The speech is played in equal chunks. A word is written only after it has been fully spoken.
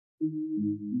I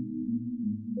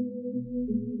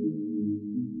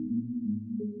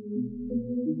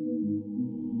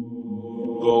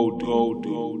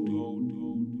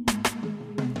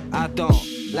don't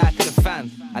lie to the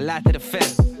fans, I lie to the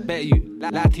feds. Bet you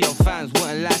lie to your fans,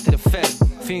 wouldn't lie to the feds.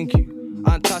 Think you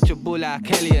untouchable like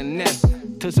Kelly and Ness,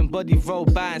 till somebody roll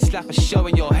by and slap a show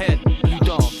in your head. You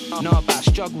don't know about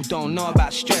struggle, don't know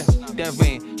about stress. There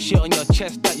ain't shit on your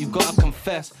chest that you gotta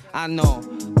confess. I know,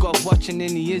 God watching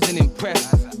and he isn't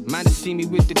impressed. Man to see me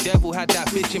with the devil, had that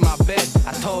bitch in my bed.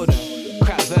 I told him,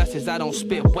 crap verses, I don't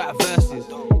spit whack verses.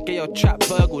 Get your trap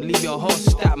burgled, leave your whole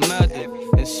stat murdered.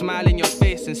 Then smile in your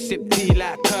face and sip tea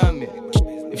like Kermit.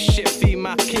 If shit feed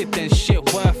my kid, then shit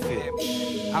worth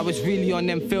it. I was really on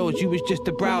them fields, you was just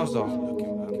a browser.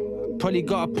 Probably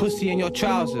got a pussy in your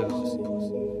trousers.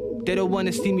 They don't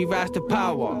wanna see me rise to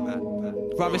power.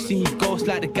 Rather see me ghost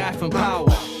like the guy from Power.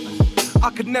 I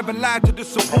could never lie to the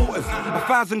supporters.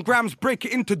 1,000 grams, break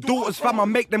it into daughters. Fam, I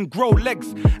make them grow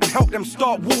legs and help them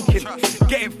start walking.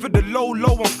 Get it for the low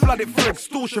and flood it for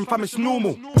extortion. Fam, it's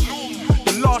normal.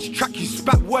 The last track you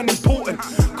spat weren't important.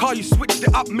 Car, you switched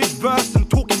it up mid-verse and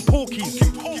talking porkies.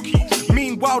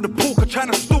 Meanwhile, the pork are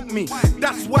trying to stalk me.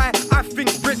 That's why I think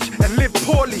rich and live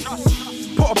poorly.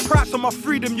 Put a price on my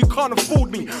freedom, you can't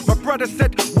afford me. My brother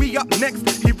said, we up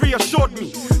next, he reassured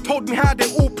me. Told me how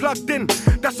they all plugged in,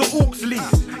 that's an Orcs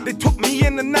league. They took me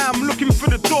in and now I'm looking for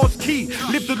the door's key.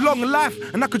 Lived a long life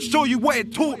and I could show you what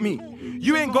it taught me.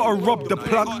 You ain't gotta rob the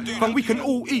plug, but we can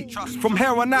all eat. From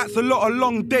here on out, it's a lot of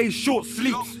long days, short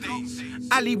sleeps.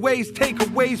 Alleyways,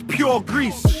 takeaways, pure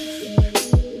grease.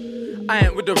 I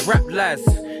ain't with the rap lads.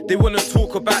 They wanna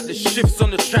talk about the shifts on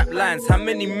the trap lines. How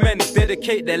many men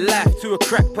dedicate their life to a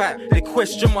crack pipe? They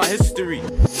question my history.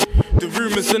 The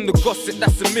rumours and the gossip,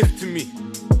 that's a myth to me.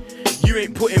 You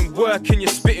ain't putting work and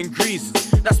you're spitting grease.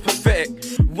 That's pathetic.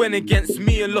 Went against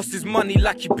me and lost his money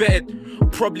like he betted.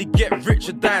 Probably get rich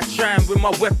or die trying with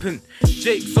my weapon.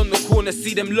 Jake's on the corner,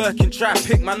 see them lurking, try to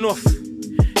pick man off.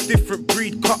 Different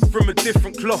breed, cut from a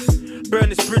different cloth. Burn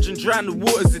this bridge and drown the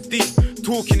waters are deep.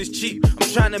 Talking is cheap, I'm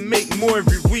trying to make more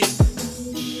every week.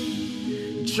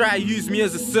 Try use me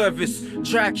as a service,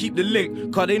 try keep the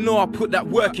link. Cause they know I put that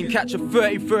work in, catch a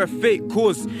 30 for a fake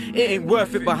cause. It ain't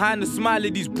worth it, behind the smile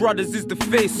of these brothers is the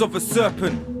face of a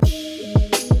serpent.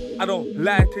 I don't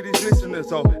lie to these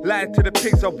listeners or lie to the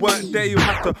pigs. I weren't there, you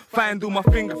have to find all my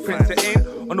fingerprints. It ain't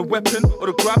on the weapon or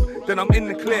the grub, then I'm in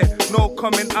the clear. No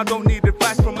comment, I don't need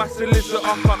advice from my solicitor.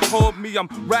 Can't hold me, I'm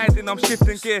riding, I'm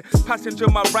shifting gear. Passenger,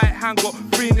 my right hand, got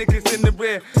 3 niggas in the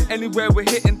rear. Anywhere we're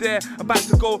hitting there, about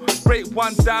to go break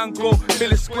one down, go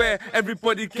Billy Square.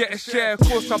 Everybody get a share, of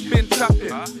course I've been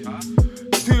trapping.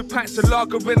 2 pints of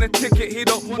lager and a ticket, he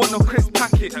don't want no crisp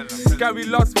packet. Gary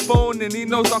loves phone and he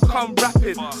knows I come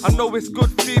rapid. I know it's good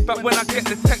feedback when I get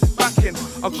the text back in.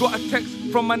 I got a text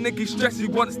from my nigga stress, he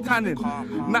wants tanning.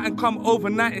 Nothing come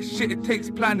overnight, it's shit, it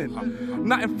takes planning.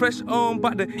 Nothing fresh on,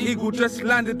 but the eagle just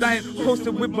landed. I ain't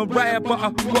posted with Mariah, but I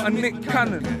got a Nick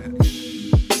Cannon.